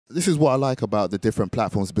this is what I like about the different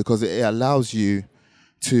platforms, because it allows you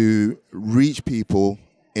to reach people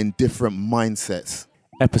in different mindsets.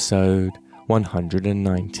 Episode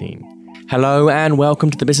 119. Hello and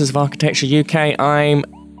welcome to the Business of Architecture UK. I'm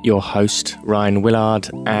your host, Rion Willard,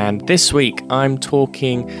 and this week I'm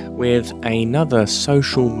talking with another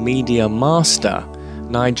social media master,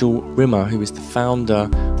 Nigel Reimmer, who is the founder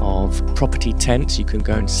of PropertyTent. You can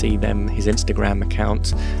go and see his Instagram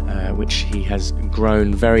account, which he has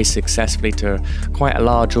grown very successfully to quite a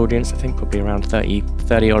large audience. I think probably around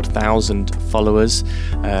 30 odd thousand followers.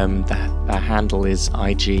 Their handle is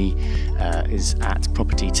IG, is at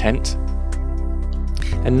PropertyTent.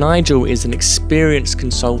 And Nigel is an experienced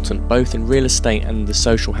consultant, both in real estate and the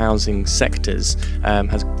social housing sectors,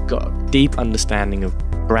 has got a deep understanding of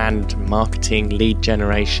brand marketing, lead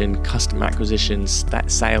generation, customer acquisitions,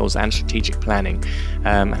 sales and strategic planning,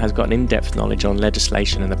 has got an in-depth knowledge on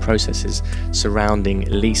legislation and the processes surrounding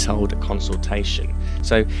leasehold consultation.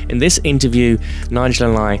 So in this interview,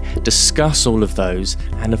 Nigel and I discuss all of those,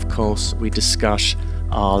 and of course we discuss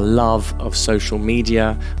our love of social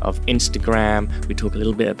media, of Instagram. We talk a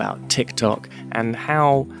little bit about TikTok and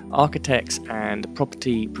how architects and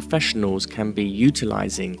property professionals can be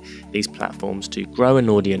utilizing these platforms to grow an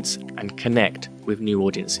audience and connect with new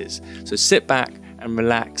audiences. So sit back and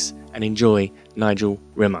relax and enjoy Nigel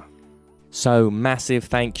Reimmer. So massive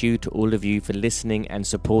thank you to all of you for listening and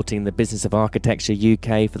supporting the Business of Architecture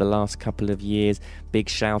UK for the last couple of years. Big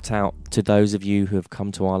shout out to those of you who have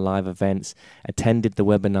come to our live events, attended the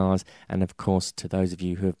webinars, and of course to those of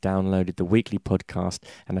you who have downloaded the weekly podcast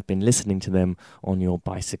and have been listening to them on your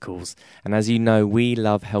bicycles. And as you know, we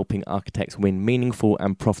love helping architects win meaningful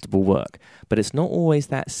and profitable work, but it's not always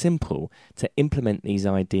that simple to implement these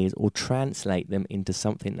ideas or translate them into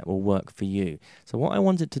something that will work for you. So what I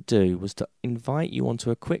wanted to do was to invite you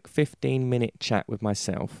onto a quick 15-minute chat with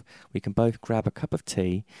myself. We can both grab a cup of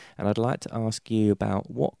tea, and I'd like to ask you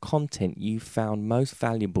about what content you found most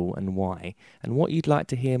valuable and why, and what you'd like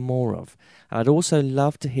to hear more of. And I'd also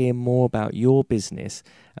love to hear more about your business,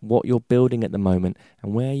 what you're building at the moment,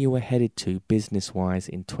 and where you are headed to business-wise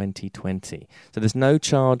in 2020. So there's no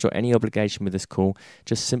charge or any obligation with this call,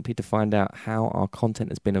 just simply to find out how our content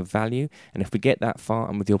has been of value, and if we get that far,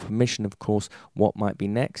 and with your permission, of course, what might be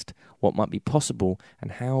next, what might be possible,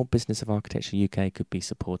 and how Business of Architecture UK could be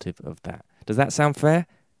supportive of that. Does that sound fair?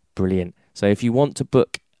 Brilliant. So if you want to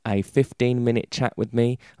book a 15-minute chat with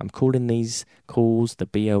me, I'm calling these calls the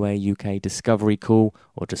BOA UK Discovery Call,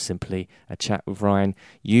 or just simply a chat with Rion.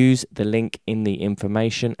 Use the link in the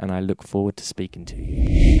information, and I look forward to speaking to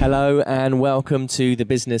you. Hello and welcome to the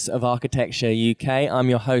Business of Architecture UK. I'm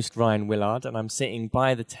your host, Rion Willard, and I'm sitting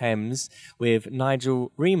by the Thames with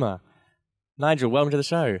Nigel Reimmer. Nigel, welcome to the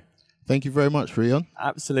show. Thank you very much, Rion.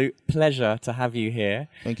 Absolute pleasure to have you here.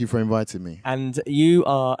 Thank you for inviting me. And you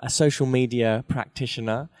are a social media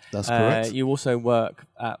practitioner. That's correct. You also work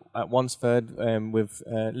at Wansford with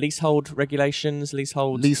leasehold regulations,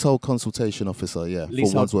 leasehold consultation officer, yeah,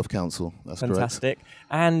 for Wandsworth Council. That's fantastic. Correct.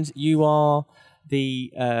 And you are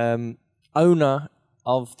the owner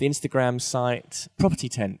of the Instagram site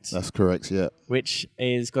PropertyTent. That's correct, yeah. Which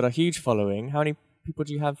is got a huge following. How many people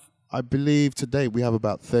do you have? I believe today we have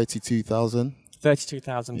about 32,000.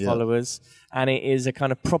 32,000 followers. And it is a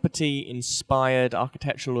kind of property-inspired,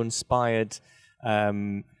 architectural-inspired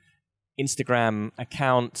Instagram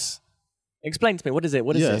account. Explain to me, what is it?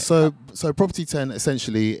 What is it? So PropertyTent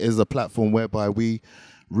essentially is a platform whereby we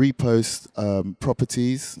repost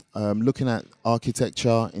properties, looking at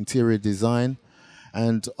architecture, interior design,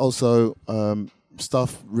 and also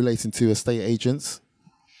stuff relating to estate agents.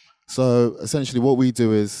 So essentially what we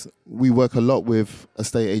do is we work a lot with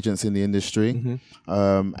estate agents in the industry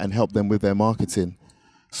and help them with their marketing.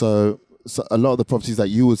 So a lot of the properties that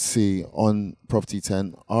you would see on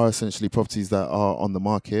PropertyTent are essentially properties that are on the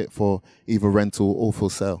market for either rental or for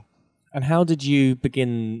sale. And how did you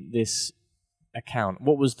begin this account?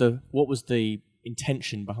 What was the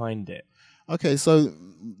intention behind it? Okay, so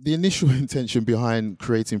the initial intention behind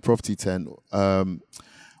creating PropertyTent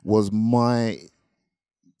was my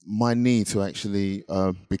need to actually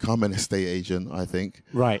become an estate agent, I think.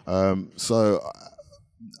 Right. So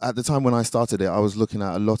at the time when I started it, I was looking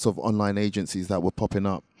at a lot of online agencies that were popping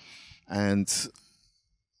up, and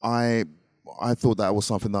I thought that was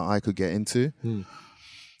something that I could get into.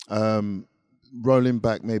 Rolling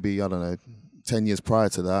back maybe, I don't know, 10 years prior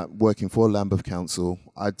to that, working for Lambeth Council,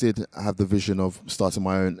 I did have the vision of starting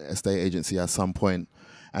my own estate agency at some point.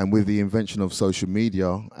 And with the invention of social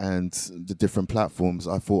media and the different platforms,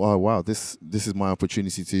 I thought, oh, wow, this is my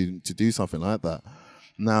opportunity to do something like that.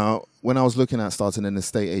 Now, when I was looking at starting an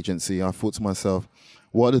estate agency, I thought to myself,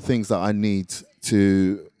 what are the things that I need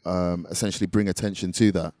to essentially bring attention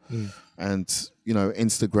to that? And, you know,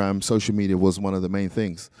 Instagram, social media was one of the main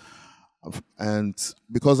things. And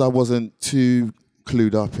because I wasn't too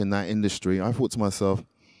clued up in that industry, I thought to myself,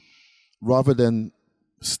 rather than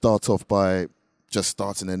start off by just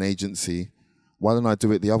starting an agency, why don't I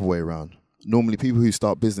do it the other way around? Normally, people who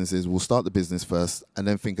start businesses will start the business first and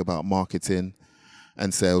then think about marketing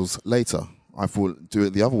and sales later. I thought, do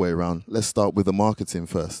it the other way around. Let's start with the marketing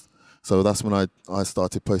first. So that's when I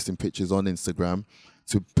started posting pictures on Instagram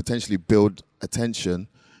to potentially build attention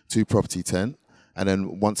to PropertyTent. And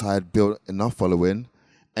then once I had built enough following,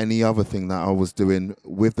 any other thing that I was doing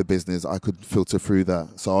with the business, I could filter through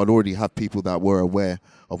that. So I'd already have people that were aware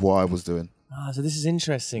of what I was doing. So this is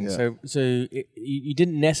interesting. Yeah. So you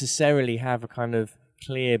didn't necessarily have a kind of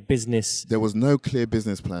clear business. There was no clear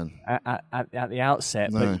business plan at the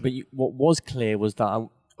outset. No. But what was clear was that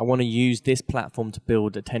I want to use this platform to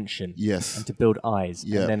build attention. Yes. And to build eyes.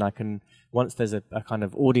 Yeah. And then I can, once there's a kind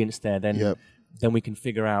of audience there, then we can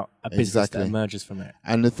figure out a business that emerges from it.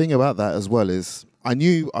 And the thing about that as well is I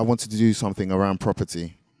knew I wanted to do something around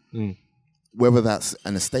property, whether that's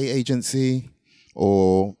an estate agency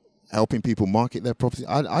or helping people market their property.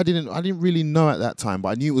 I didn't really know at that time, but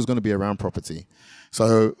I knew it was going to be around property.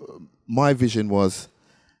 So my vision was,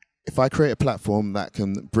 if I create a platform that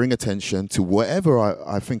can bring attention to whatever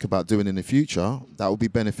I think about doing in the future, that will be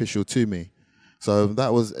beneficial to me. So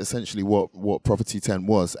that was essentially what PropertyTent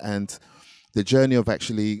was. And the journey of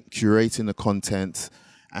actually curating the content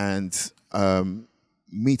and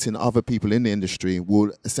meeting other people in the industry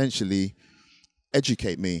will essentially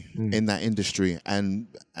educate me in that industry and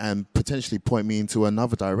potentially point me into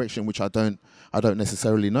another direction which I don't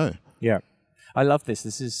necessarily know. Yeah, I love this.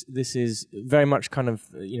 This is very much kind of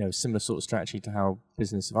similar sort of strategy to how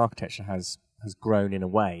business of architecture has grown in a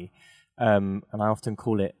way, and I often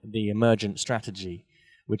call it the emergent strategy,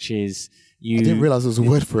 which is I didn't realize there was a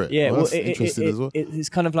word for it. Yeah, well, that's interesting as well. It's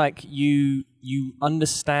kind of like you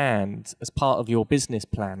understand as part of your business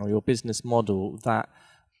plan or your business model that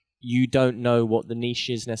you don't know what the niche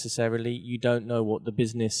is necessarily. You don't know what the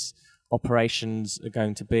business operations are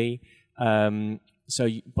going to be.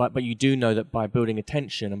 But you do know that by building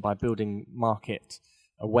attention and by building market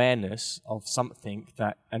awareness of something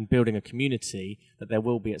and building a community, that there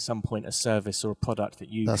will be at some point a service or a product that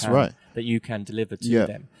you can deliver to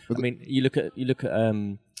them. I mean, you look at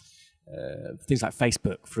things like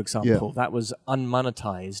Facebook, for example. Yeah. That was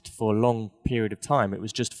unmonetized for a long period of time. It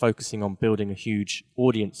was just focusing on building a huge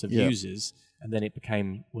audience of users, and then it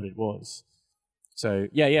became what it was. So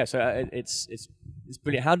So it's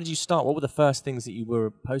brilliant. How did you start? What were the first things that you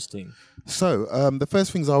were posting? So the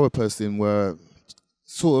first things I were posting were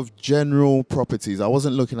sort of general properties. I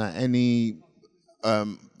wasn't looking at any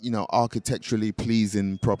architecturally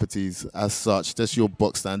pleasing properties as such. Just your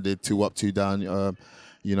box standard 2 up, 2 down,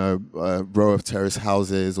 row of terrace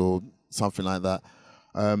houses or something like that.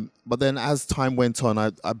 But then as time went on,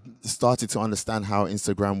 I started to understand how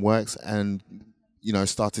Instagram works and,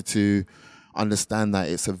 started to understand that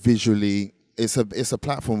it's a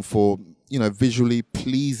platform for, visually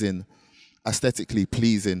pleasing, aesthetically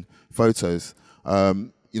pleasing photos.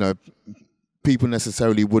 People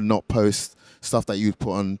necessarily would not post stuff that you'd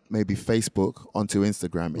put on maybe Facebook onto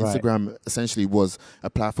Instagram. Right. Instagram essentially was a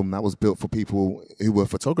platform that was built for people who were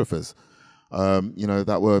photographers,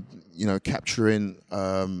 that were, capturing,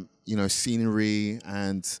 scenery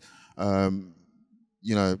and,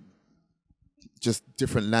 just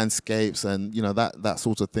different landscapes and, that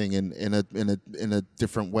sort of thing in a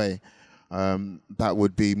different way that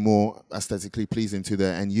would be more aesthetically pleasing to the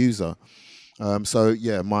end user.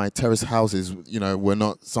 My terrace houses, were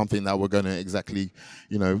not something that were going to exactly,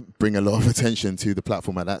 bring a lot of attention to the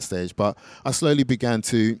platform at that stage. But I slowly began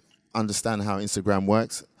to understand how Instagram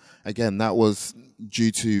works. Again, that was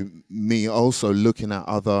due to me also looking at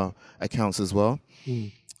other accounts as well.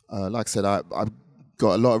 Like I said, I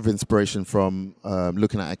got a lot of inspiration from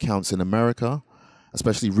looking at accounts in America,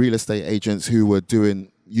 especially real estate agents who were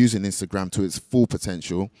using Instagram to its full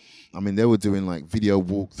potential. I mean, they were doing like video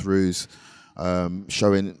walkthroughs,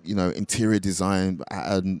 showing, interior design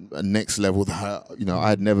at a next level that, I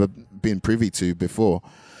had never been privy to before.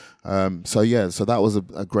 So that was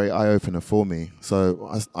a great eye-opener for me. So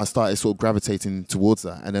I started sort of gravitating towards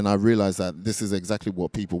that. And then I realized that this is exactly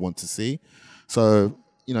what people want to see. So,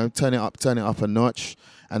 turn it up a notch.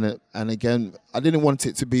 And again, I didn't want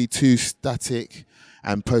it to be too static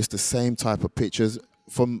and post the same type of pictures.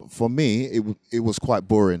 For me, it was quite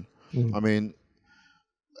boring. I mean,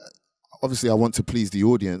 obviously I want to please the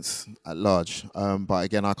audience at large, but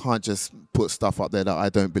again, I can't just put stuff up there that I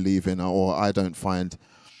don't believe in or I don't find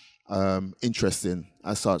interesting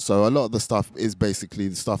as such. So a lot of the stuff is basically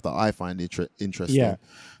the stuff that I find interesting. Yeah.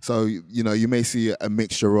 So, you know, you may see a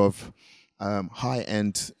mixture of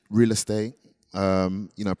high-end real estate,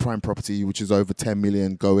 you know, prime property, which is over 10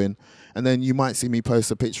 million going. And then you might see me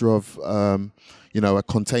post a picture of, you know, a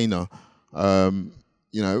container,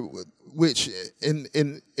 you know, which in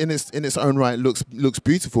its own right looks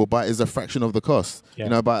beautiful, but is a fraction of the cost. Yeah. You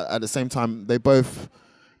know, but at the same time, they both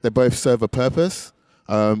serve a purpose,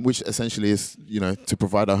 which essentially is, you know, to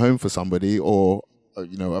provide a home for somebody, or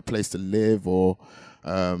you know, a place to live, or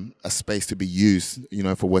a space to be used, you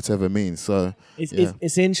know, for whatever means. So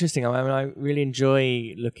it's interesting. I mean, I really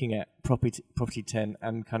enjoy looking at PropertyTent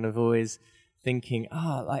and kind of always thinking,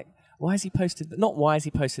 like, why has he posted that? Not why has he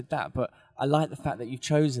posted that, but I like the fact that you've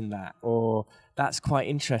chosen that, or that's quite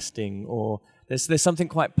interesting, or there's something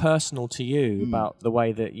quite personal to you about the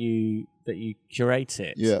way that you curate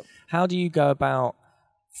it. Yeah. How do you go about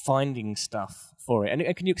finding stuff for it?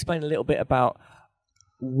 And can you explain a little bit about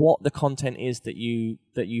what the content is that you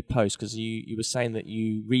post? Because you were saying that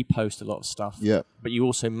you repost a lot of stuff, but you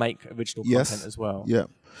also make original content as well. Yeah.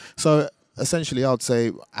 So essentially, I would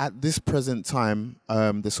say at this present time,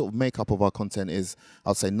 the sort of makeup of our content is,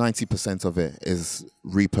 I'd say 90% of it is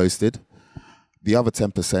reposted. The other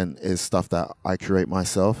 10% is stuff that I curate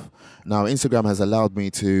myself. Now, Instagram has allowed me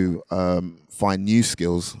to find new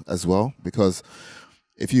skills as well, because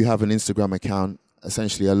if you have an Instagram account,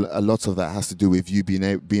 essentially a lot of that has to do with you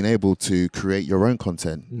being able to create your own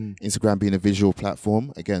content. Instagram being a visual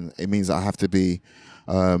platform, again, it means I have to be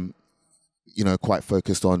you know, quite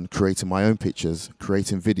focused on creating my own pictures,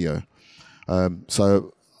 creating video.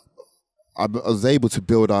 So I was able to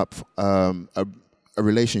build up a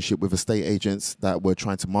relationship with estate agents that were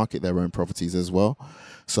trying to market their own properties as well.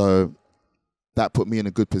 So that put me in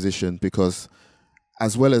a good position, because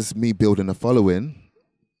as well as me building a following,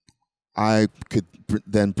 I could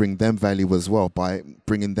then bring them value as well by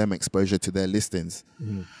bringing them exposure to their listings.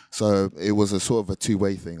 So it was a sort of a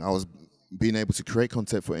two-way thing. I was being able to create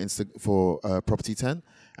content for PropertyTent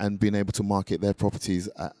and being able to market their properties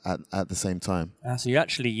at the same time. So you're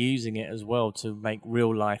actually using it as well to make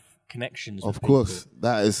real-life connections with Of course. people.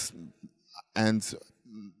 That is, and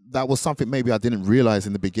that was something maybe I didn't realize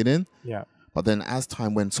in the beginning. Yeah. But then as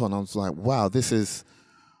time went on, I was like, wow, this is,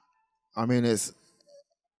 I mean, it's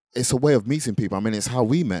a way of meeting people. I mean, it's how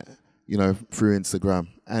we met, you know, through Instagram.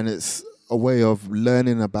 And it's a way of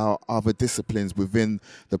learning about other disciplines within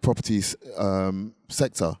the properties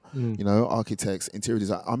sector. You know, architects, interior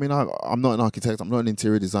design. I mean, I'm not an architect. I'm not an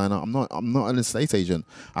interior designer. I'm not an estate agent.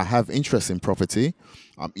 I have interest in property.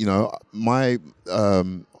 You know,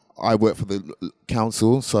 I work for the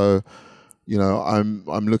council, so you know,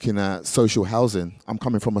 I'm looking at social housing. I'm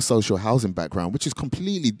coming from a social housing background, which is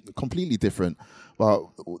completely different. But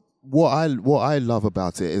what I love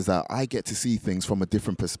about it is that I get to see things from a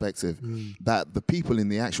different perspective that the people in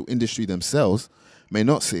the actual industry themselves may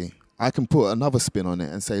not see. I can put another spin on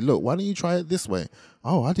it and say, look, why don't you try it this way?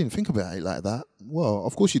 Oh, I didn't think about it like that. Well,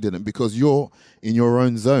 of course you didn't, because you're in your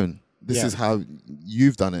own zone. This is how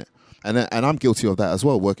you've done it. And I'm guilty of that as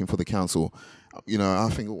well, working for the council. You know, I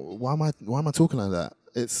think, why am I talking like that?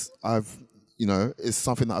 It's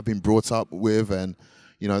something that I've been brought up with, and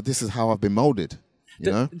you know, this is how I've been molded.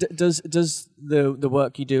 You know? Does the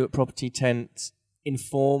work you do at PropertyTent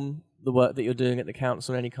inform the work that you're doing at the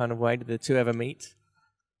council in any kind of way? Do the two ever meet?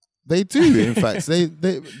 They do, in fact.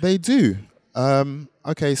 They do.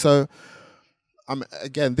 Okay, so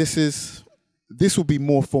again, this will be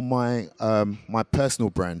more for my my personal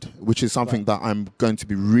brand, which is something that I'm going to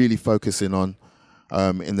be really focusing on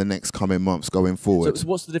in the next coming months going forward. So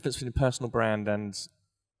what's the difference between a personal brand and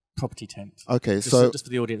PropertyTent? Okay, just for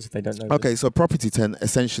the audience if they don't know. Okay, so PropertyTent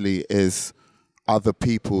essentially is other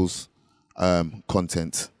people's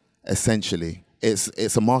content. Essentially,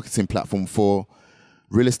 it's a marketing platform for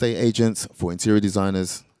real estate agents, for interior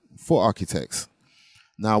designers, for architects.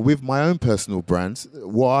 Now, with my own personal brand,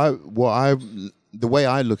 the way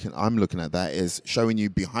I'm looking at that is showing you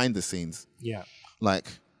behind the scenes. Yeah. Like,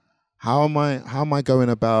 how am I going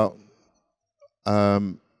about,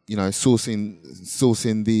 you know,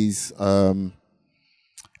 sourcing these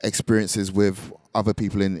experiences with other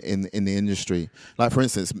people in the industry. Like, for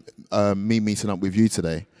instance, me meeting up with you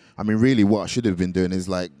today. I mean, really, what I should have been doing is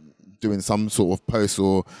like doing some sort of post,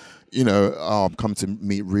 or, you know, I'm coming to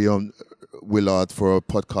meet Rion Willard for a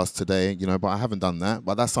podcast today, you know, but I haven't done that.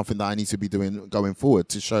 But that's something that I need to be doing going forward,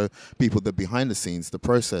 to show people the behind the scenes, the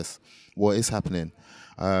process, what is happening.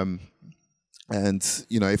 And,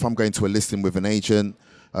 if I'm going to a listing with an agent,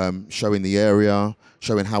 showing the area,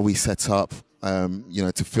 showing how we set up,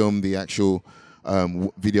 to film the actual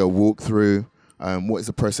video walkthrough, what is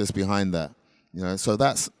the process behind that? So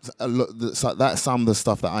that's that's some of the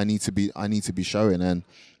stuff that I need to be showing, and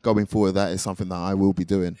going forward, that is something that I will be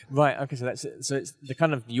doing. Right. Okay. So it's the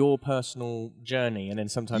kind of your personal journey, and then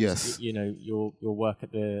sometimes yes. your work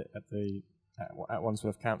at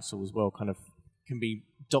Wandsworth Council as well kind of can be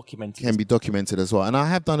documented. Can be documented as well, and I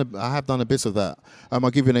have done a bit of that. I'll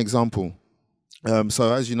give you an example.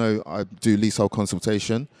 So as you know, I do leasehold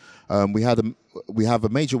consultation. We have a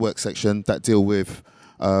major work section that deal with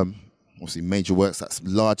obviously major works, that's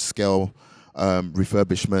large scale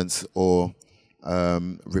refurbishments or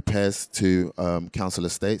repairs to council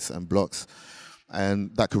estates and blocks,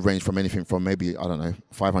 and that could range from anything from maybe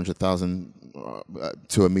 500,000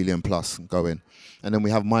 to $1 million plus going. And then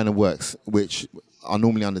we have minor works which are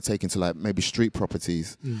normally undertaken to like maybe street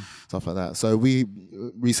properties, stuff like that. So we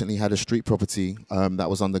recently had a street property that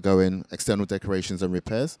was undergoing external decorations and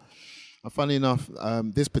repairs. And funny enough,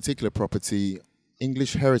 this particular property,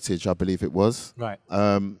 English Heritage, I believe it was. Right.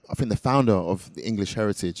 I think the founder of the English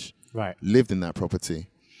Heritage lived in that property.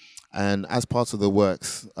 And as part of the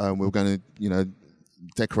works, we were going to,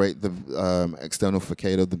 decorate the external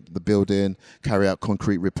facade of the building, carry out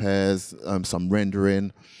concrete repairs, some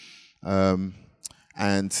rendering.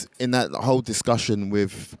 And in that whole discussion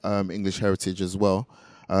with English Heritage as well,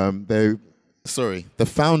 the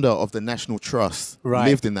founder of the National Trust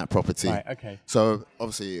lived in that property. Right, okay. So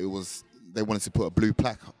obviously they wanted to put a blue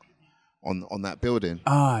plaque on that building.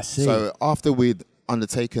 Ah, I see. So after we'd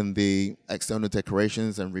undertaken the external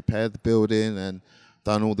decorations and repaired the building and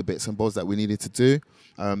done all the bits and bobs that we needed to do,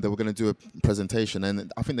 they were going to do a presentation,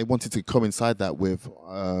 and I think they wanted to coincide that with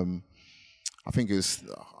I think it was,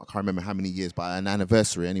 I can't remember how many years, but an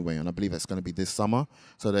anniversary anyway, and I believe that's going to be this summer.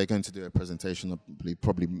 So they're going to do a presentation. I believe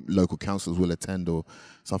probably local councils will attend or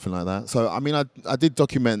something like that. So, I mean, I did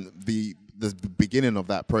document the beginning of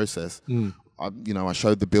that process. I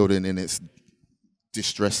showed the building in its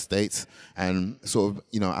distressed state and sort of,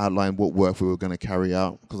 outlined what work we were going to carry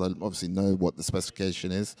out, because I obviously know what the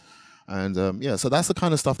specification is. And, so that's the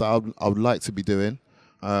kind of stuff that I would like to be doing.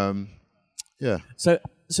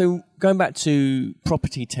 So going back to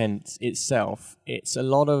PropertyTent itself, it's a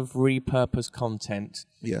lot of repurposed content.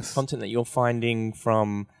 Yes. Content that you're finding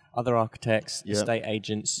from other architects, estate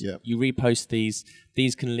agents. Yep. You repost these.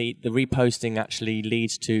 These can lead. The reposting actually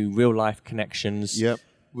leads to real life connections. Yep.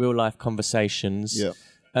 Real life conversations. Yep.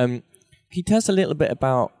 Can you tell us a little bit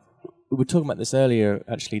about? We were talking about this earlier.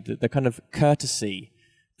 Actually, the kind of courtesy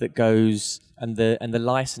that goes and the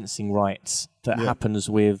licensing rights that happens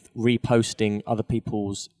with reposting other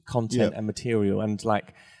people's content and material, and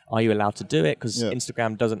like, are you allowed to do it? Because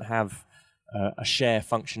Instagram doesn't have a share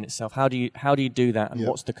function itself. How do you do that, and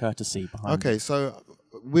what's the courtesy behind it? Okay, so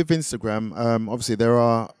with Instagram, obviously there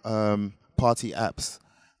are party apps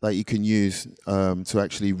that you can use to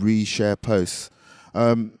actually reshare posts.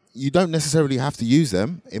 You don't necessarily have to use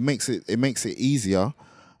them. It makes it easier.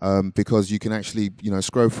 Because you can actually,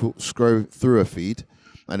 scroll through a feed,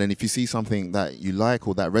 and then if you see something that you like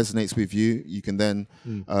or that resonates with you, you can then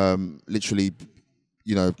literally,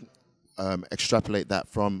 extrapolate that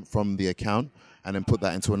from the account and then put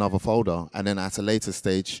that into another folder. And then at a later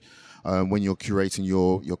stage, when you're curating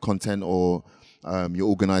your content or you're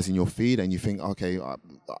organizing your feed, and you think, okay,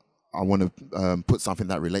 I want to put something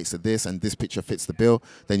that relates to this, and this picture fits the bill,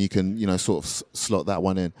 then you can, sort of slot that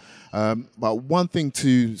one in. But one thing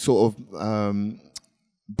to sort of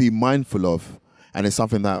be mindful of, and it's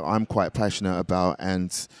something that I'm quite passionate about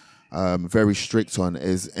and very strict on,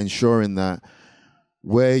 is ensuring that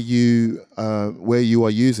where you are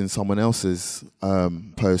using someone else's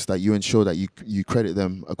post, that you ensure that you credit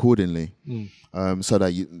them accordingly, so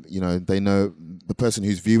that they know, the person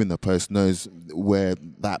who's viewing the post knows where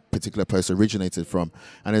that particular post originated from,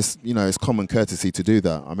 and it's common courtesy to do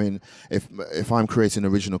that. I mean, if I'm creating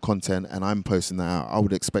original content and I'm posting that out, I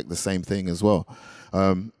would expect the same thing as well.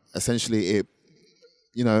 Essentially,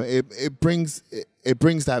 it brings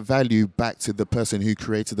that value back to the person who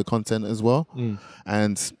created the content as well.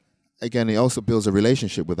 And again, it also builds a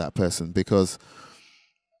relationship with that person, because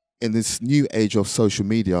in this new age of social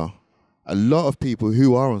media, a lot of people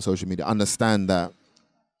who are on social media understand that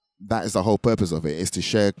is the whole purpose of it, is to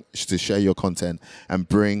share your content and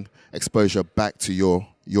bring exposure back to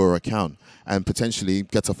your account and potentially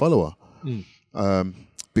get a follower.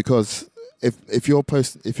 Because if you're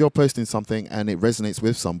posting something and it resonates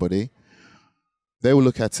with somebody, they will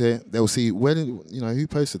look at it, they'll see, who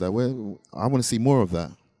posted that? I want to see more of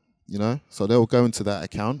that, so they'll go into that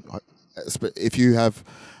account, if you have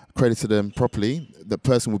credited them properly, the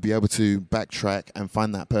person will be able to backtrack and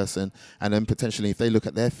find that person, and then potentially if they look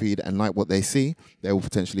at their feed and like what they see, they will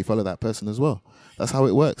potentially follow that person as well. That's how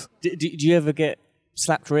it works. Do you ever get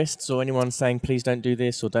slapped wrists or anyone saying please don't do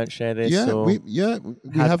this or don't share this? How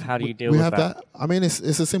do you deal with that? I mean, it's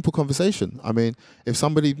a simple conversation. I mean, if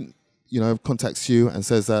somebody contacts you and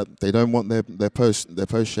says that they don't want their post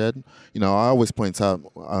shared, I always point out,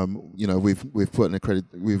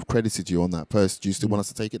 we've credited you on that post. Do you still want us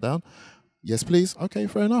to take it down? Yes, please. Okay,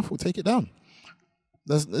 fair enough. We'll take it down.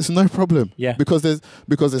 There's no problem. Yeah. Because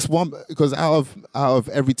out of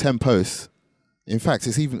every 10 posts, in fact,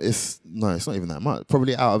 it's not even that much.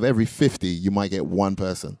 Probably out of every 50, you might get one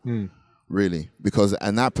person, really,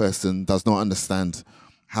 and that person does not understand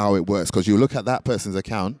how it works. Because you look at that person's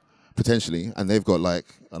account potentially, and they've got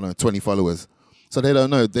 20 followers. So they don't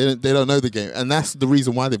know. They don't know the game, and that's the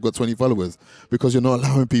reason why they've got 20 followers, because you're not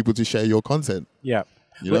allowing people to share your content. Yeah,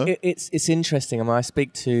 it's interesting. I mean, I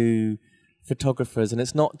speak to photographers, and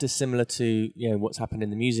it's not dissimilar to what's happened in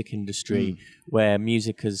the music industry, where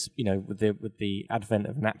music has with the advent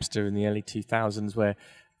of Napster in the early 2000s, where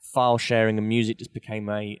file sharing and music just became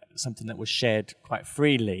something that was shared quite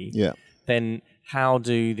freely. Yeah. Then how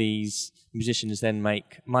do these musicians then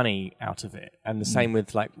make money out of it? And the same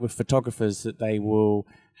with photographers, that they will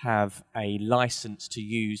have a license to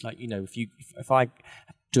use, if I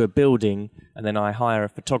do a building and then I hire a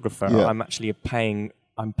photographer, I'm actually paying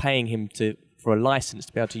him for a license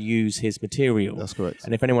to be able to use his material. That's correct.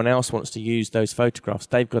 And if anyone else wants to use those photographs,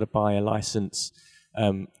 they've got to buy a license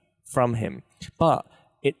from him. But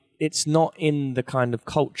it's not in the kind of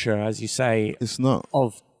culture, as you say, it's not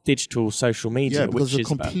of digital social media, because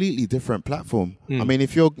it's a completely different platform. I mean,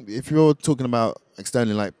 if you're talking about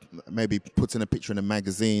externally, like maybe putting a picture in a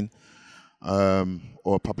magazine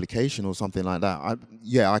or a publication or something like that,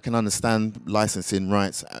 I can understand licensing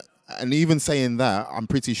rights. And even saying that, I'm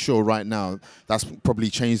pretty sure right now that's probably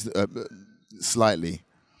changed slightly.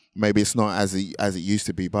 Maybe it's not as it used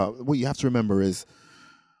to be, but what you have to remember is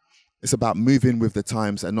it's about moving with the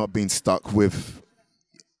times and not being stuck with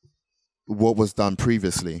what was done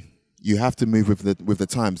previously. You have to move with the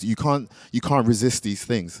times. You can't resist these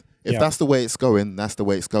things. If that's the way it's going, that's the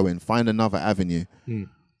way it's going. Find another avenue,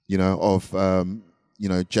 of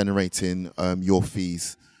generating your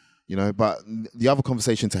fees. But the other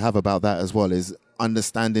conversation to have about that as well is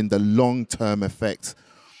understanding the long-term effect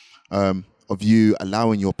of you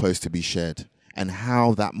allowing your post to be shared, and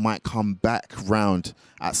how that might come back round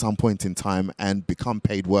at some point in time and become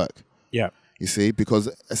paid work. Yeah. You see, because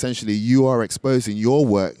essentially you are exposing your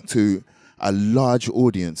work to a large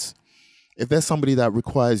audience. If there's somebody that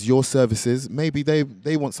requires your services, maybe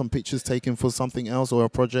they want some pictures taken for something else or a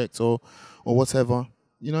project or whatever,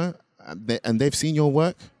 and they've seen your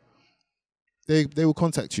work, they will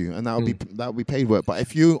contact you, and that will be paid work. But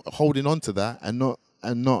if you're holding on to that and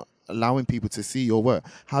not allowing people to see your work,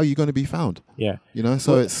 how are you going to be found? Yeah.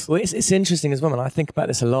 So it's interesting as well, and I think about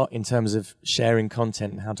this a lot in terms of sharing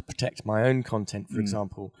content and how to protect my own content, for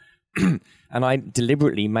example. And I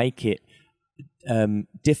deliberately make it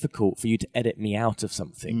difficult for you to edit me out of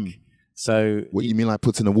something. So what you mean, like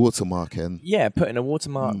putting a watermark in? Yeah, putting a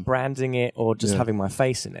watermark, branding it, or just having my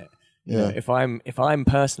face in it. If I'm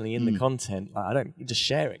personally in the content, I don't just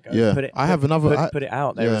share it. Put it. Put it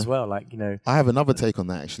out there as well. I have another take on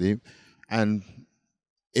that actually, and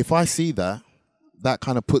if I see that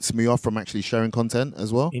kind of puts me off from actually sharing content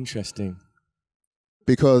as well. Interesting.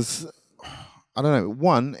 Because I don't know.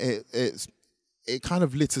 One, it kind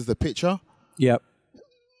of litters the picture. Yep.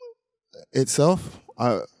 Itself.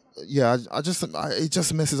 It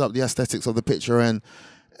just messes up the aesthetics of the picture, and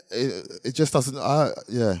it just doesn't. I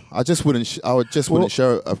wouldn't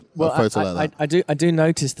share a photo like that. I do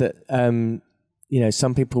notice that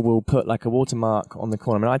some people will put like a watermark on the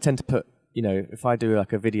corner. I mean, I tend to put if I do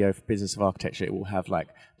like a video for Business of Architecture, it will have like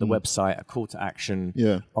the website, a call to action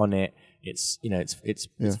on it. It's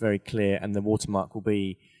it's very clear, and the watermark will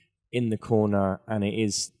be in the corner, and it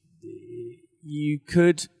is. You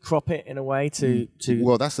could crop it in a way to.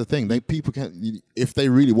 Well, that's the thing. People can, if they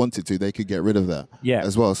really wanted to, they could get rid of that.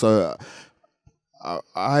 As well. So,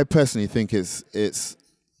 I personally think it's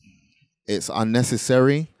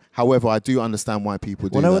unnecessary. However, I do understand why people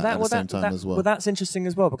do that at the same time as well. Well, that's interesting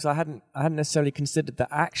as well, because I hadn't necessarily considered that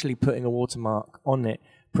actually putting a watermark on it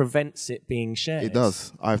prevents it being shared. It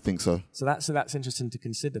does. I think so. So that's interesting to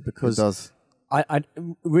consider, because it does. I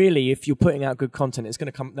really, if you're putting out good content, it's going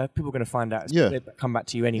to come. People are going to find out. They come back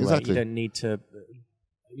to you anyway. Exactly. You don't need to,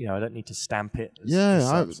 I don't need to stamp it.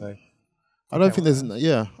 I don't think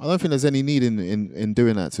there's any need in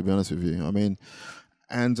doing that, to be honest with you. I mean,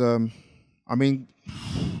 And I mean,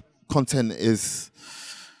 content is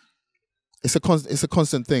it's a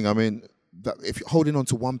constant thing. I mean, that if you're holding on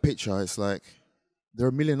to one picture, it's like there are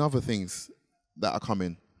a million other things that are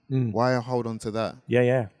coming. Why hold on to that?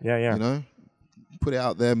 Yeah. You know, put it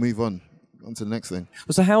out there, move on to the next thing.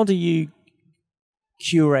 Well, so how do you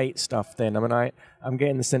curate stuff then? I mean, I'm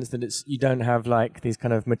getting the sense that you don't have like these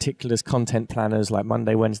kind of meticulous content planners like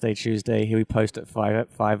Monday, Wednesday, Tuesday. Here we post at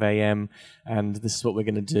 5 a.m. and this is what we're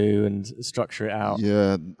going to do and structure it out.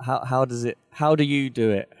 Yeah. How do you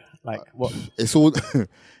do it? Like what? It's all.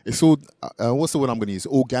 What's the word I'm going to use?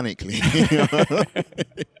 Organically.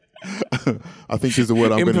 I think is the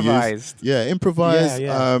word I'm going to use. Improvised. Yeah, improvised.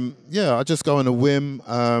 Yeah. I just go on a whim,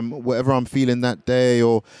 whatever I'm feeling that day,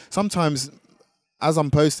 or sometimes as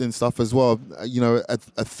I'm posting stuff as well, you know,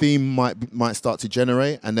 a theme might start to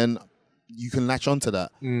generate, and then you can latch onto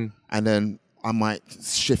that, and then I might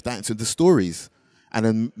shift that into the stories, and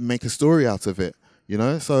then make a story out of it. You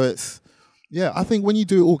know, so I think when you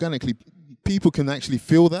do it organically, people can actually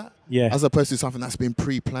feel that, as opposed to something that's been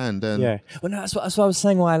pre-planned. And well, no, that's what I was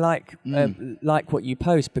saying. Why I like what you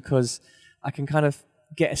post, because I can kind of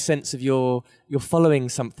get a sense of you're following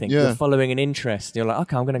something, you're following an interest. You're like,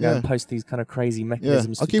 okay, I'm going to go and post these kind of crazy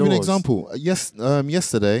mechanisms. I'll give you an example.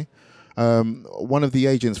 Yesterday, one of the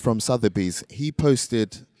agents from Sotheby's, he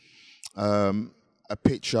posted a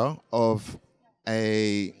picture of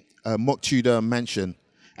a mock Tudor mansion,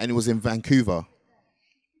 and it was in Vancouver.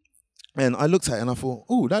 And I looked at it and I thought,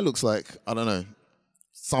 oh, that looks like, I don't know,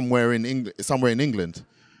 somewhere in England.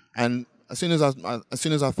 And as soon as I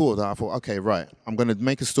thought that, I thought, okay, right, I'm going to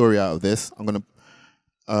make a story out of this. I'm going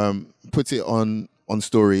to put it on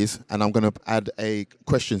stories, and I'm going to add a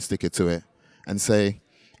question sticker to it and say,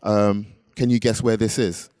 can you guess where this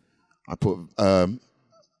is? I put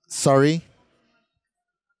Surrey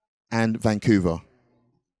and Vancouver.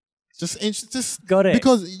 Just got it.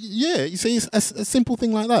 Because you see, it's a simple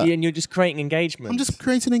thing like that. Yeah, and you're just creating engagement. I'm just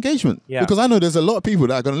creating engagement. Yeah. Because I know there's a lot of people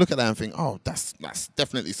that are going to look at that and think, oh, that's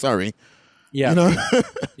definitely Surrey. Yeah. You know.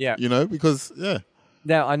 Yeah. You know, because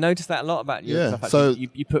Now I noticed that a lot about you. Yeah. Stuff. So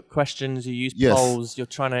you put questions, you use Yes. polls, you're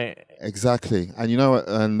trying to exactly. And you know,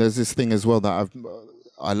 and there's this thing as well that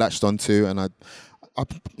I latched onto, and I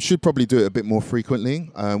should probably do it a bit more frequently,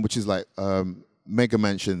 which is like mega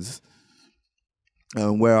mentions.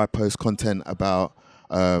 Where I post content about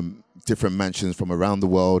different mansions from around the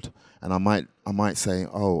world, and I might say,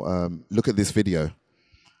 look at this video,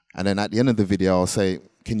 and then at the end of the video I'll say,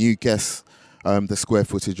 can you guess the square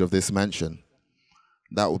footage of this mansion?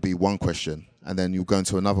 That would be one question, and then you'll go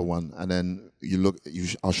into another one, and then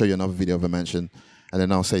I'll show you another video of a mansion, and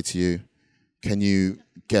then I'll say to you, can you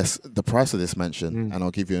guess the price of this mansion? And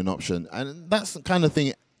I'll give you an option, and that's the kind of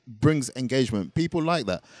thing brings engagement. People like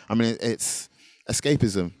that. I mean, it's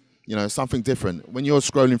escapism, you know, something different. When you're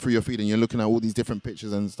scrolling through your feed and you're looking at all these different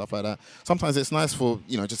pictures and stuff like that, sometimes it's nice for,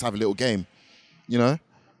 you know, just have a little game, you know?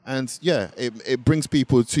 And it brings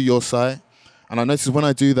people to your site. And I notice when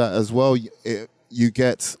I do that as well, you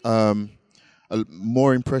get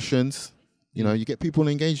more impressions, you know, you get people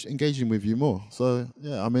engaging with you more. So,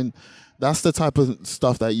 I mean, that's the type of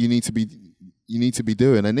stuff that you need to be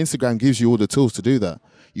doing. And Instagram gives you all the tools to do that.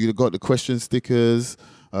 You've got the question stickers,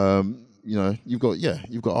 you know, you've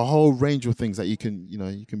got a whole range of things that you can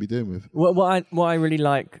be doing with. What I really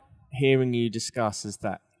like hearing you discuss is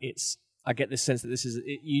that I get the sense that this is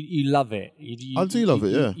you love it. I do love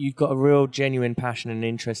it. Yeah, you've got a real genuine passion and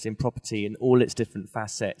interest in property and all its different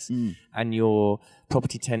facets, and your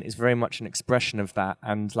PropertyTent is very much an expression of that.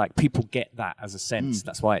 And like people get that as a sense.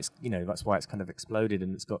 That's why it's kind of exploded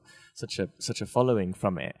and it's got such a following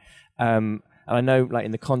from it. And I know, like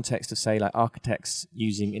in the context of, say, like architects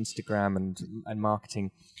using Instagram and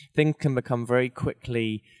marketing, things can become very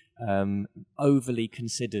quickly overly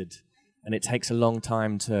considered, and it takes a long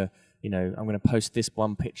time to, you know, I'm going to post this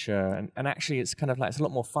one picture, and actually, it's kind of like it's a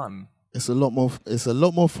lot more fun. It's a lot more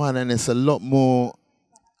fun, and it's a lot more.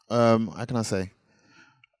 How can I say?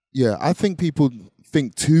 Yeah, I think people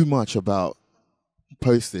think too much about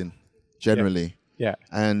posting generally. Yeah.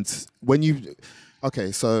 And when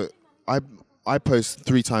so I post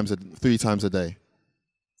three times a day,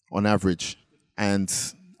 on average, and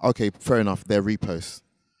okay, fair enough, they're reposts.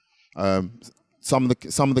 Some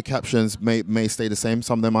of the captions may stay the same.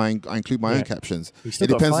 Some of them I include my own captions. You still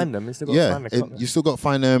got to find them. You still got to find them. You still got to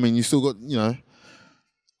find them, and you still got, you know,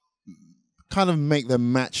 kind of make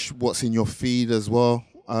them match what's in your feed as well.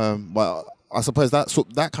 But I suppose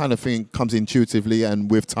that kind of thing comes intuitively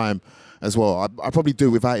and with time as well. I probably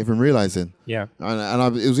do without even realizing. Yeah.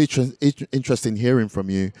 And it was interesting hearing from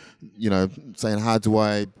you, you know, saying how do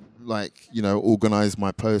I like, organize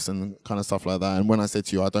my posts and kind of stuff like that. And when I said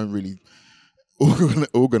to you, I don't really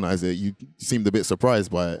organize it, you seemed a bit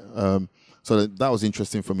surprised by it. So that was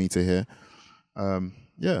interesting for me to hear.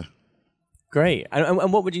 Yeah. Great.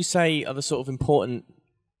 And what would you say are the sort of important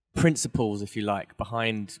principles, if you like,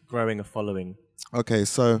 behind growing a following? Okay,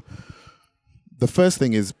 so the first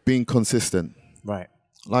thing is being consistent. Right.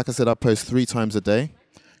 Like I said, I post 3 times a day.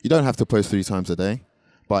 You don't have to post 3 times a day,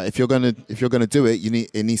 but if you're gonna do it,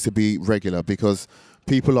 it needs to be regular, because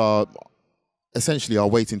people are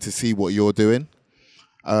waiting to see what you're doing.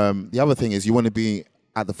 The other thing is you want to be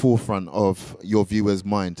at the forefront of your viewer's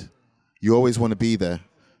mind. You always want to be there.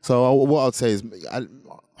 So what I'd say is,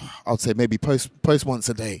 I'd say maybe post once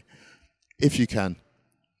a day, if you can.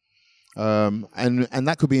 And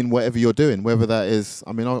that could be in whatever you're doing, whether that is,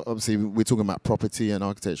 I mean, obviously we're talking about property and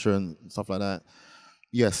architecture and stuff like that.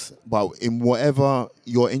 Yes, but in whatever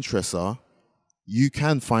your interests are, you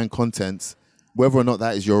can find content, whether or not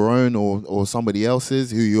that is your own or somebody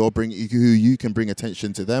else's, who you can bring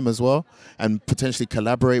attention to them as well, and potentially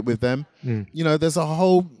collaborate with them.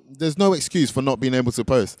 There's no excuse for not being able to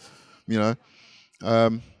post. So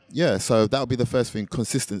that would be the first thing: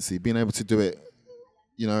 consistency, being able to do it,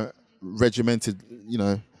 regimented,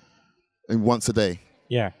 and once a day.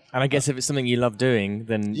 Yeah, and I guess if it's something you love doing,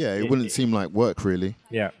 then it wouldn't seem like work, really.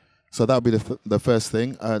 Yeah. So that would be the first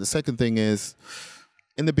thing. The second thing is,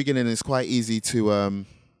 in the beginning, it's quite easy to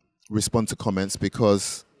respond to comments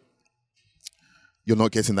because you're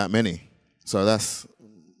not getting that many. So that's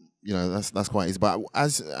quite easy. But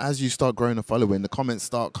as you start growing a following, the comments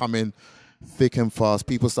start coming thick and fast.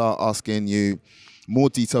 People start asking you more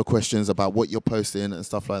detailed questions about what you're posting and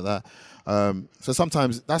stuff like that. So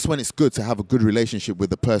sometimes that's when it's good to have a good relationship with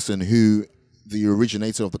the person the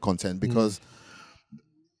originator of the content, because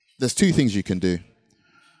there's 2 things you can do.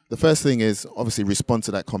 The first thing is obviously respond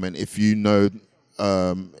to that comment if you know,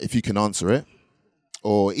 if you can answer it,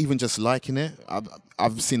 or even just liking it.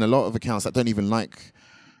 I've seen a lot of accounts that don't even like,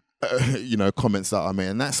 comments that I made,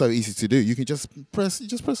 and that's so easy to do. You can just press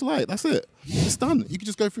like. That's it. It's done. You can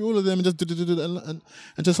just go through all of them and just and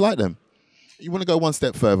just like them. You want to go one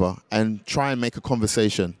step further and try and make a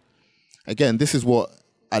conversation. Again, this is what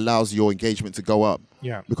allows your engagement to go up.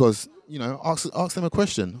 Yeah. Because ask them a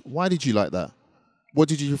question. Why did you like that? What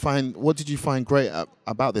did you find great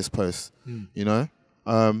about this post?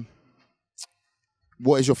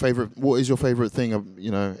 What is your favorite thing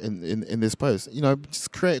in this post?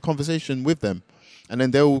 Just create a conversation with them, and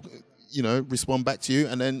then they'll respond back to you,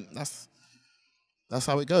 and then that's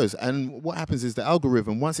how it goes. And what happens is the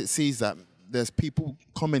algorithm, once it sees that there's people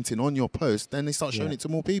commenting on your post, then they start showing it to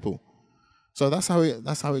more people. So that's how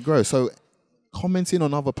it grows. So commenting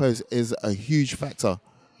on other posts is a huge factor.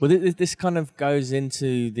 Well, this kind of goes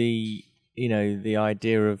into the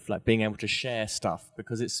idea of like being able to share stuff,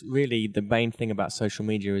 because it's really the main thing about social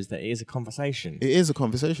media is that it is a conversation. It is a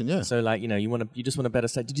conversation, yeah. So like, you just want to better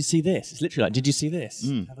say, did you see this? It's literally like, did you see this?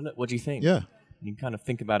 Have a look. What do you think? Yeah. And you kind of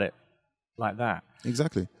think about it like that.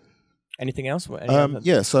 Exactly. Anything else?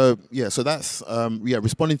 So that's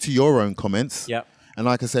responding to your own comments. Yeah. And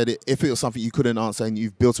like I said, if it was something you couldn't answer and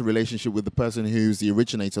you've built a relationship with the person who's the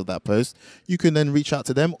originator of that post, you can then reach out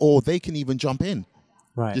to them, or they can even jump in.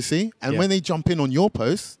 Right. You see? And when they jump in on your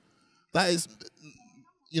post, that is,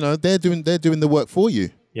 they're doing the work for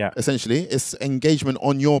you. Yeah. Essentially, it's engagement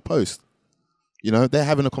on your post. They're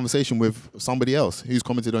having a conversation with somebody else who's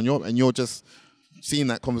commented on and you're just seeing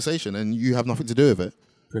that conversation, and you have nothing to do with it.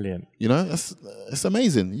 Brilliant. It's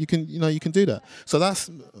amazing. You can do that. So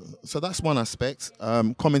that's one aspect.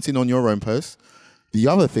 Commenting on your own post. The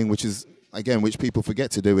other thing, which people forget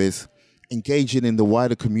to do, is engaging in the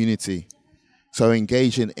wider community. So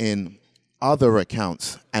engaging in other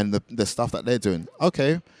accounts and the stuff that they're doing.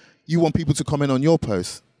 Okay, you want people to comment on your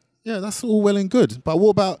post. Yeah, that's all well and good. But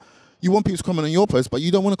what about you want people to comment on your post, but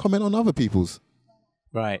you don't want to comment on other people's?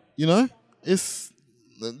 Right.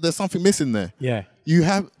 There's something missing there. Yeah.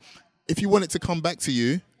 If you want it to come back to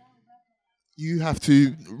you, you have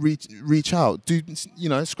to reach out.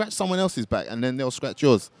 Scratch someone else's back, and then they'll scratch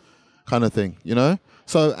yours, kind of thing.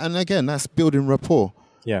 So, and again, that's building rapport.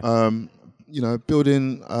 Yeah.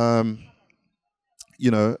 Building,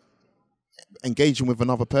 engaging with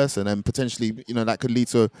another person, and potentially, that could lead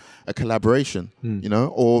to a collaboration,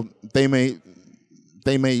 or they may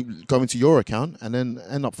go into your account and then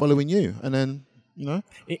end up following you, and then,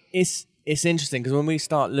 It's interesting, because when we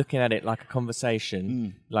start looking at it like a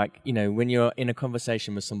conversation, when you're in a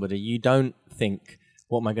conversation with somebody, you don't think,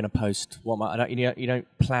 what am I going to post? You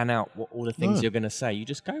don't plan out all the things you're going to say. You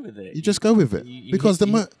just go with it. You just go with it. Because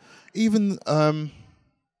even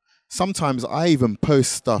sometimes I even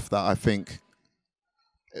post stuff that I think,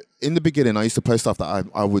 in the beginning, I used to post stuff that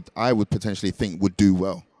I would potentially think would do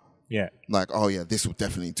well. Yeah. Like, oh yeah, this will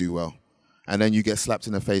definitely do well. And then you get slapped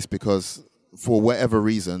in the face because for whatever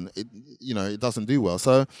reason, it doesn't do well.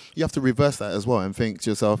 So you have to reverse that as well and think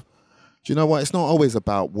to yourself, do you know what? It's not always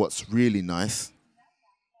about what's really nice.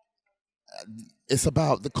 It's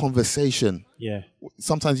about the conversation. Yeah.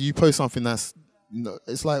 Sometimes you post something that's,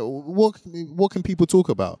 it's like, what can people talk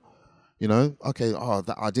about? Okay,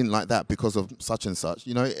 I didn't like that because of such and such.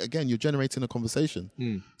 Again, you're generating a conversation.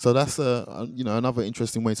 So that's another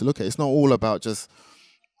interesting way to look at it. It's not all about just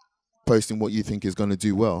posting what you think is going to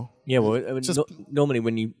do well. Yeah, well, normally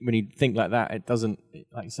when you think like that, it doesn't,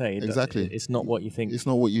 like you say, exactly. It's not what you think. It's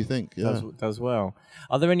not what you think. Yeah. Does well.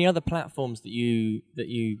 Are there any other platforms that you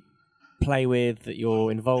play with, that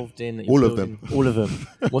you're involved in? That you're all building? Of them. All of them.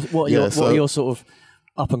 What are your sort of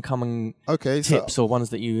up and coming tips or ones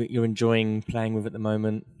that you're enjoying playing with at the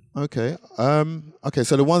moment? Okay.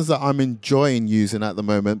 So the ones that I'm enjoying using at the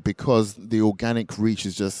moment, because the organic reach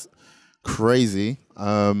is just crazy.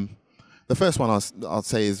 The first one I'll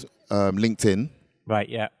say is LinkedIn. Right.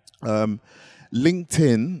 Yeah.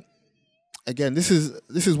 LinkedIn. Again, this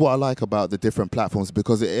is what I like about the different platforms,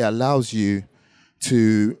 because it allows you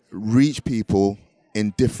to reach people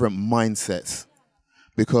in different mindsets.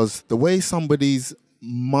 Because the way somebody's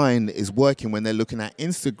mind is working when they're looking at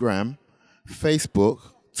Instagram, Facebook,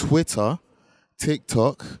 Twitter,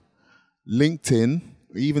 TikTok, LinkedIn,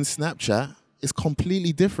 or even Snapchat is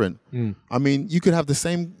completely different. I mean, you could have the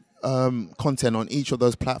same content on each of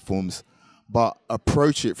those platforms, but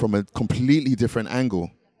approach it from a completely different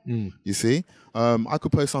angle. You see, I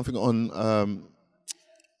could post something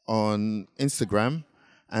on Instagram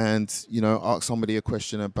and ask somebody a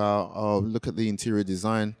question about, oh, look at the interior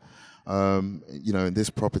design, in this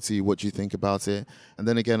property, what do you think about it? And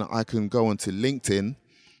then again, I can go onto LinkedIn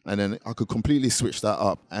and then I could completely switch that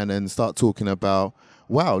up and then start talking about,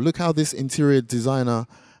 wow, look how this interior designer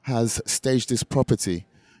has staged this property,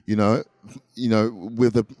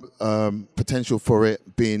 with the potential for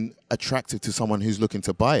it being attractive to someone who's looking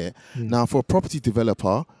to buy it. Now, for a property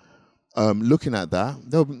developer, looking at that,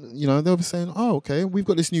 they'll be saying, oh, okay, we've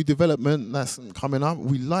got this new development that's coming up.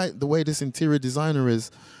 We like the way this interior designer is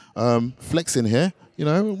flexing here.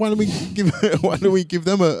 Why don't we give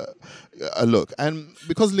them a look? And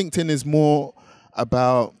because LinkedIn is more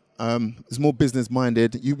about it's more business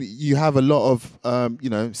minded, you have a lot of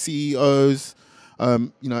CEOs,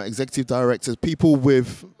 executive directors, people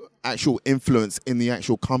with actual influence in the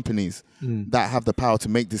actual companies that have the power to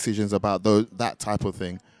make decisions about that type of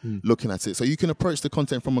thing. Looking at it, so you can approach the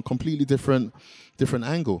content from a completely different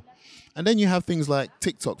angle. And then you have things like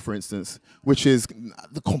TikTok, for instance, which is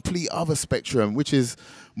the complete other spectrum, which is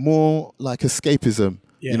more like escapism.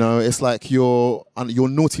 Yeah. It's like your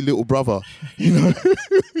naughty little brother,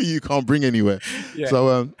 you can't bring anywhere. Yeah.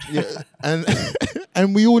 So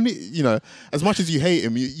and we all need, as much as you hate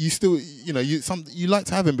him, you still, you like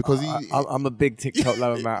to have him because I'm a big TikTok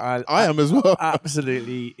lover, man. I am as well.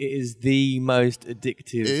 Absolutely, it is the most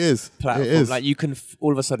addictive platform. It is. Like you can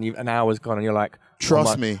all of a sudden an hour's gone and you're like,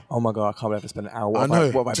 trust me. Oh my God, I can't believe I spend an hour. What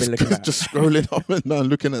have I been looking at? Just scrolling up and down,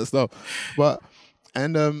 looking at stuff.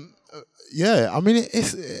 Yeah, I mean,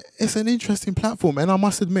 it's an interesting platform, and I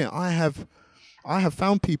must admit, I have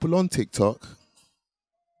found people on TikTok,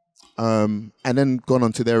 and then gone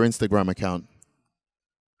onto their Instagram account,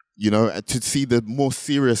 to see the more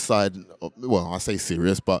serious side. Well, I say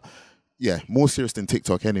serious, but yeah, more serious than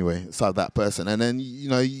TikTok anyway. Side of that person, and then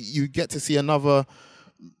you get to see another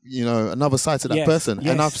side to that person,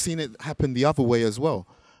 and I've seen it happen the other way as well.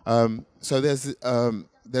 So there's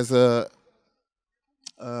a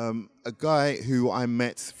guy who I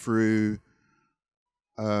met through,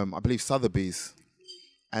 I believe Sotheby's,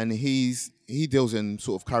 and he deals in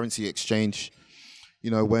sort of currency exchange.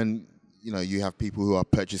 When you have people who are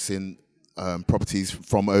purchasing properties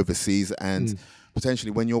from overseas, and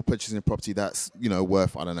potentially when you're purchasing a property that's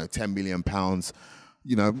worth, I don't know, £10 million,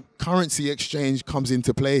 currency exchange comes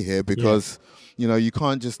into play here, because you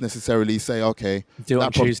can't just necessarily say, okay, do it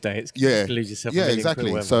on Tuesday. It's lose yourself. Yeah,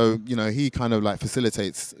 exactly. So he kind of like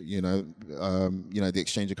facilitates the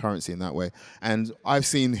exchange of currency in that way. And I've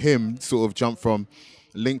seen him sort of jump from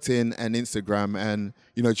LinkedIn and Instagram and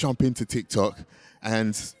jump into TikTok,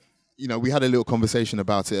 and we had a little conversation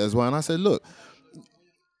about it as well. And I said, look,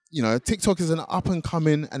 TikTok is an up and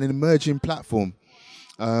coming and an emerging platform.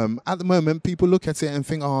 At the moment, people look at it and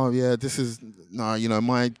think, oh yeah, this is my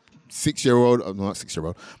 6-year-old, not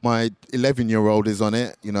 6-year-old, my 11-year-old is on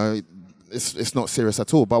it. It's not serious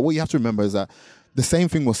at all. But what you have to remember is that the same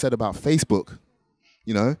thing was said about Facebook.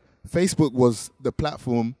 Facebook was the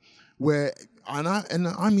platform where, and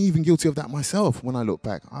I'm even guilty of that myself when I look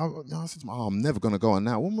back. I said, oh, I'm never going to go on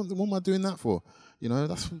that. What am I doing that for? You know,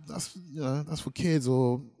 that's for kids,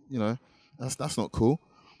 or, you know, that's not cool.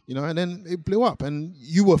 You know, and then it blew up, and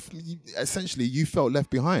essentially you felt left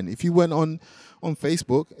behind. If you went on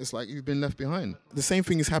Facebook, it's like you've been left behind. The same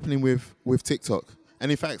thing is happening with TikTok.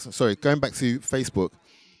 And in fact, going back to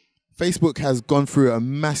Facebook has gone through a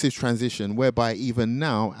massive transition whereby even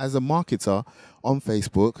now, as a marketer on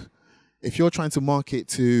Facebook, if you're trying to market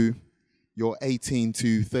to your 18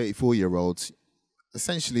 to 34-year-olds,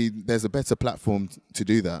 essentially there's a better platform to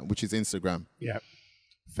do that, which is Instagram. Yeah.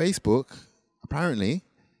 Facebook, apparently,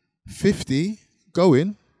 50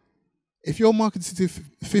 going. If you're marketing to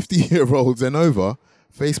 50-year-olds and over,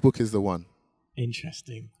 Facebook is the one.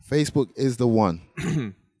 Interesting. Facebook is the one.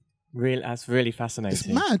 That's really fascinating. It's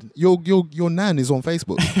mad. Your nan is on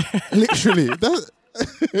Facebook. Literally.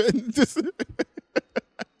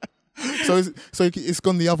 So it's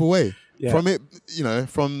gone the other way. Yeah.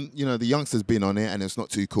 From the youngsters being on it and it's not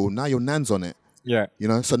too cool. Now your nan's on it. Yeah. You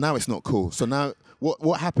know, so now it's not cool. So now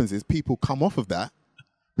what happens is people come off of that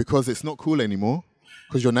because it's not cool anymore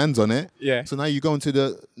because your nan's on it. Yeah. So now you go into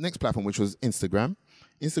the next platform, which was Instagram.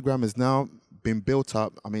 Instagram has now been built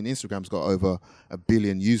up. I mean, Instagram's got over 1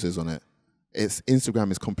 billion users on it.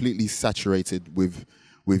 Instagram is completely saturated with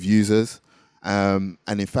users. And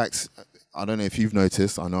in fact, I don't know if you've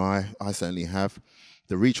noticed, I know I certainly have,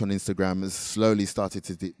 the reach on Instagram has slowly started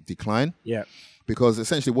to decline. Yeah. Because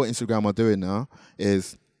essentially what Instagram are doing now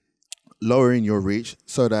is lowering your reach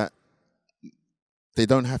so that they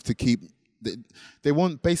don't have to keep, they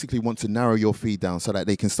basically want to narrow your feed down so that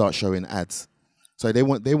they can start showing ads. So they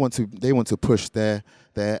want to push their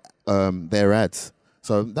ads.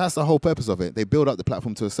 So that's the whole purpose of it. They build up the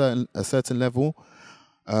platform to a certain level.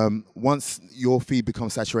 Once your feed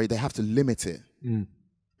becomes saturated, they have to limit it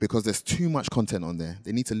because there's too much content on there.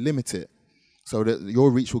 They need to limit it so that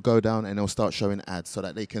your reach will go down and they'll start showing ads so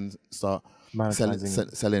that they can start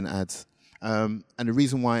selling ads. And the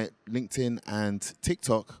reason why LinkedIn and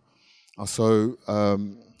TikTok are so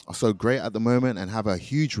great at the moment and have a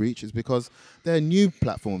huge reach is because they're new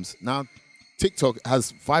platforms. Now, TikTok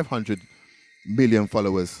has 500 million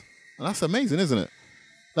followers. And that's amazing, isn't it?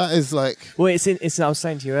 That is like... Well, I was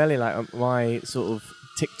saying to you earlier, like my sort of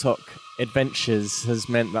TikTok adventures has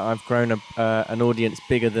meant that I've grown an audience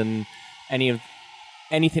bigger than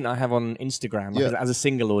anything I have on Instagram as a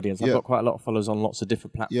single audience. I've got quite a lot of followers on lots of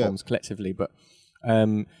different platforms collectively, but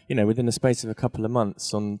within the space of a couple of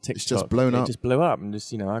months on TikTok, it's just blown up. It just blew up, and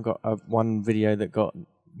I got one video that got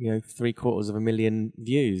 750,000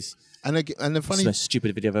 views. And the funny, it's the most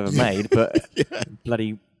stupid video I've ever made, but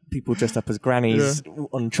bloody people dressed up as grannies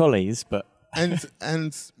on trolleys. But and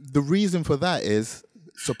the reason for that is,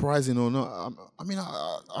 surprising or not,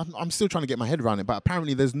 I'm still trying to get my head around it, but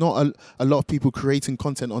apparently there's not a lot of people creating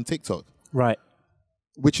content on TikTok, right?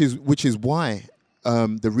 Which is why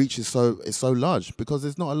the reach is so large, because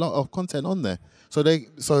there's not a lot of content on there. So they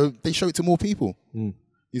show it to more people.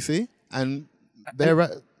 You see, and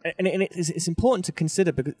it's important to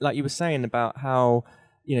consider, because, like you were saying about how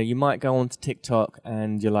you might go onto TikTok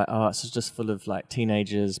and you're like, oh, it's just full of like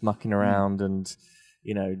teenagers mucking around and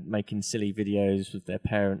making silly videos with their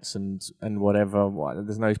parents and whatever.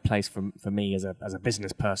 There's no place for me as a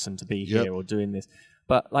business person to be here or doing this.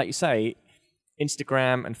 But like you say,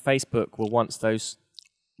 Instagram and Facebook were once those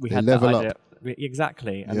we had that idea.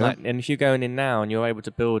 Exactly. And and if you're going in now and you're able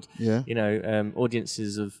to build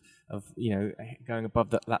audiences of going above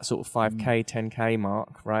that sort of 5K, 10K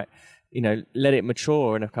mark, right? Let it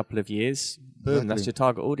mature in a couple of years. Boom, that's your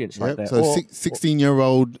target audience right there. So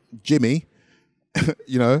 16-year-old Jimmy,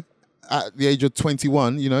 at the age of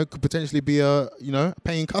 21, could potentially be a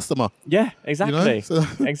paying customer. Yeah, exactly.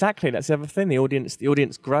 Exactly. That's the other thing. The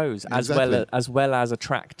audience grows as well as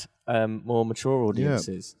attract more mature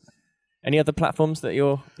audiences. Any other platforms that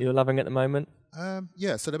you're loving at the moment?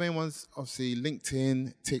 So the main ones, obviously,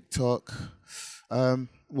 LinkedIn, TikTok. I'm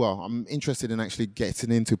interested in actually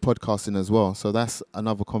getting into podcasting as well. So that's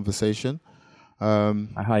another conversation. I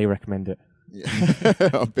highly recommend it.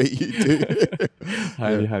 I bet you do.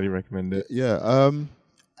 highly recommend it. Yeah.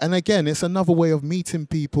 And again, it's another way of meeting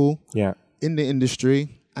people in the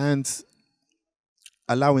industry and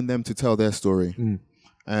allowing them to tell their story.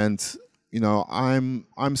 And,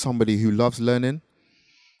 I'm somebody who loves learning.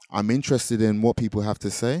 I'm interested in what people have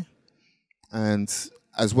to say. And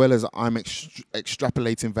as well as I'm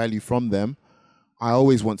extrapolating value from them, I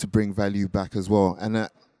always want to bring value back as well. And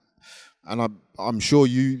I'm sure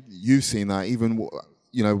you've seen that. Even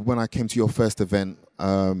when I came to your first event,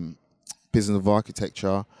 Business of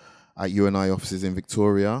Architecture, at UNI offices in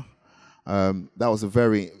Victoria. That was a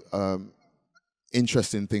very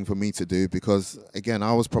interesting thing for me to do because, again,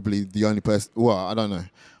 I was probably the only person. Well, I don't know.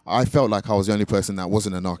 I felt like I was the only person that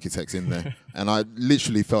wasn't an architect in there, and I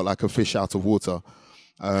literally felt like a fish out of water.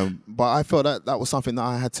 But I felt that that was something that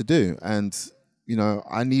I had to do, and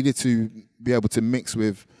I needed to be able to mix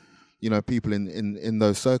with people in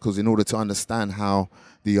those circles in order to understand how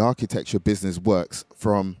the architecture business works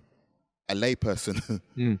from a layperson.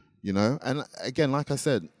 And again, like I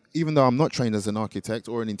said, even though I'm not trained as an architect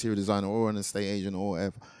or an interior designer or an estate agent or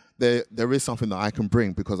whatever, there is something that I can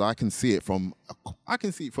bring because I can see it from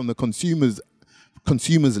the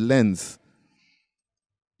consumer's lens.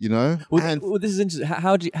 Well, this is interesting.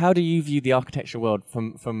 How do you view the architecture world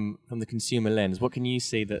from the consumer lens? What can you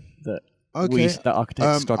see that architects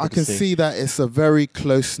struggle I can to see that it's a very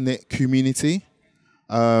close-knit community.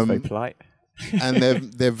 Very polite. And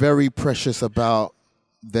they're very precious about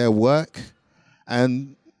their work,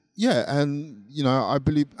 and I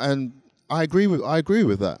believe, and I agree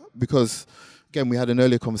with that because, again, we had an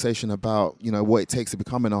earlier conversation about what it takes to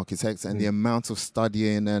become an architect and the amount of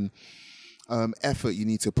studying and effort you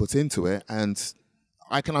need to put into it, and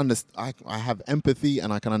I can understand. I have empathy,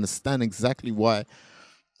 and I can understand exactly why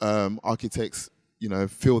architects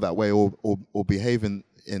feel that way or behave in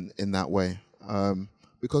that way.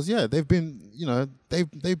 Because they've been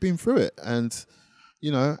they've been through it, and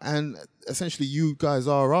and essentially you guys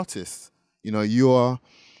are artists. You're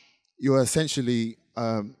essentially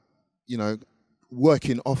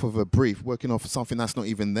working off of a brief, working off of something that's not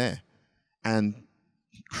even there, and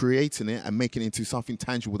creating it and making it into something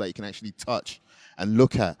tangible that you can actually touch and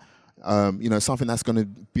look at. Something that's going to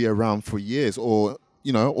be around for years or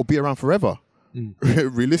be around forever.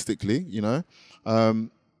 Realistically,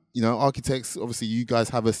 architects, obviously you guys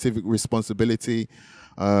have a civic responsibility,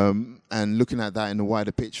 and looking at that in the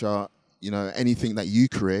wider picture, anything that you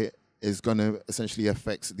create is going to essentially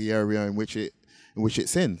affect the area in which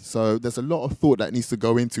it's in. So there's a lot of thought that needs to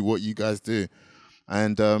go into what you guys do.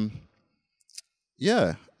 And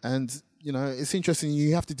it's interesting.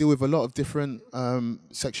 You have to deal with a lot of different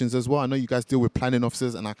sections as well. I know you guys deal with planning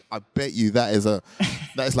officers, and I bet you that is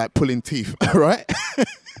like pulling teeth, right?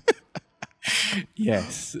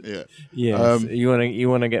 Yes. Yeah. Yes. You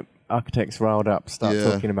want to get architects riled up, start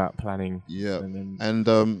talking about planning. Yeah. And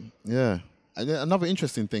another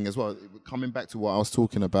interesting thing as well, coming back to what I was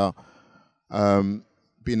talking about,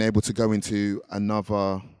 being able to go into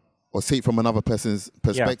another or see it from another person's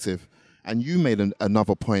perspective. Yeah. And you made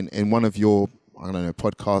another point in one of your,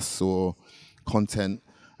 podcasts or content,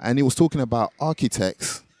 and he was talking about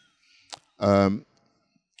architects.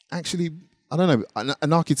 Actually, I don't know,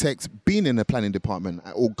 an architect being in a planning department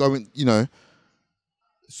or going,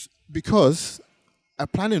 because a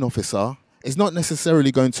planning officer is not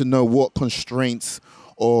necessarily going to know what constraints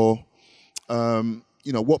or,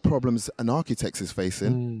 what problems an architect is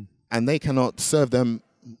facing, and they cannot serve them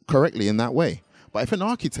correctly in that way. But if an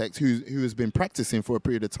architect who has been practicing for a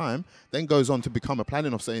period of time then goes on to become a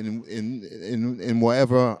planning officer in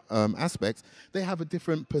whatever aspect, they have a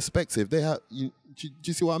different perspective. They have, do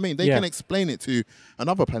you see what I mean? They can explain it to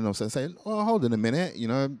another planning officer and say, "Oh, hold on a minute,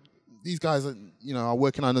 these guys are, are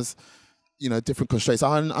working on us, different constraints.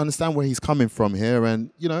 I understand where he's coming from here,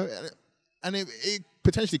 and and it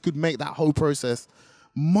potentially could make that whole process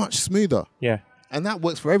much smoother. Yeah, and that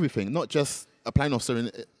works for everything, not just a planning officer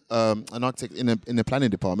in an architect in a planning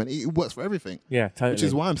department. It works for everything. Yeah, totally. Which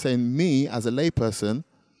is why I'm saying, me as a layperson,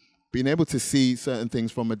 being able to see certain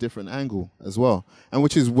things from a different angle as well, and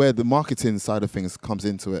which is where the marketing side of things comes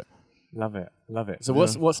into it. Love it. So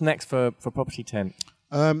what's next for PropertyTent?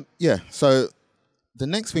 So the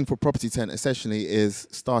next thing for PropertyTent essentially is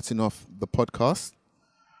starting off the podcast.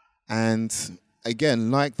 And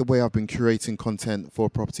again, like the way I've been curating content for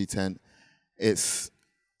PropertyTent, it's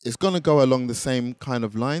going to go along the same kind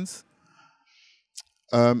of lines.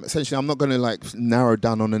 Essentially, I'm not going to narrow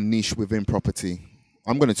down on a niche within property.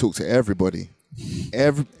 I'm going to talk to everybody.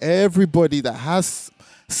 Everybody that has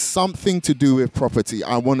something to do with property,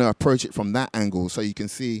 I want to approach it from that angle so you can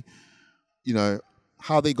see,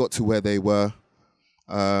 how they got to where they were,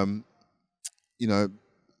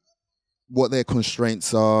 what their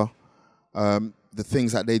constraints are, the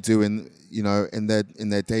things that they do in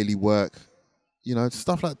their daily work.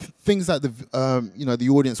 Stuff like things that the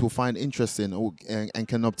audience will find interesting and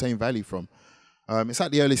can obtain value from. It's at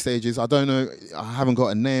the early stages. I don't know. I haven't got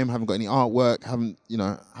a name. Haven't got any artwork. Haven't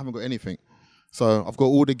got anything. So I've got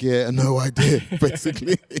all the gear and no idea,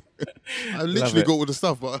 basically. I literally got all the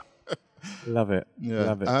stuff, but love it. Yeah.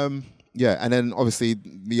 Love it. And then obviously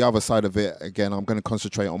the other side of it, again, I'm going to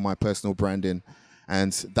concentrate on my personal branding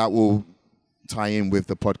And that will tie in with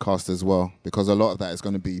the podcast as well, because a lot of that is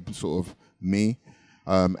going to be sort of me.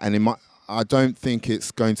 And I don't think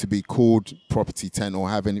it's going to be called PropertyTent or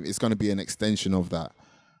it's going to be an extension of that,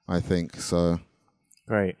 I think. So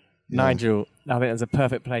great. Yeah. Nigel, I think that's a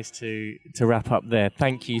perfect place to wrap up there.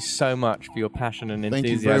 Thank you so much for your passion and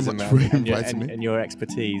enthusiasm and your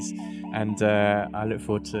expertise. And I look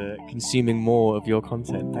forward to consuming more of your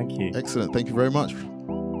content. Thank you. Excellent. Thank you very much.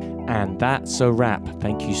 And that's a wrap.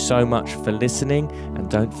 Thank you so much for listening. And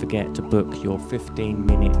don't forget to book your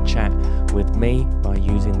 15-minute chat with me by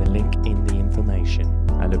using the link in the information.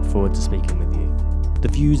 I look forward to speaking with you. The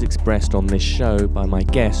views expressed on this show by my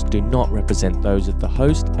guests do not represent those of the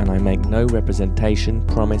host, and I make no representation,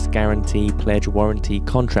 promise, guarantee, pledge, warranty,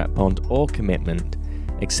 contract bond, or commitment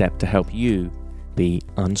except to help you be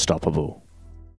unstoppable.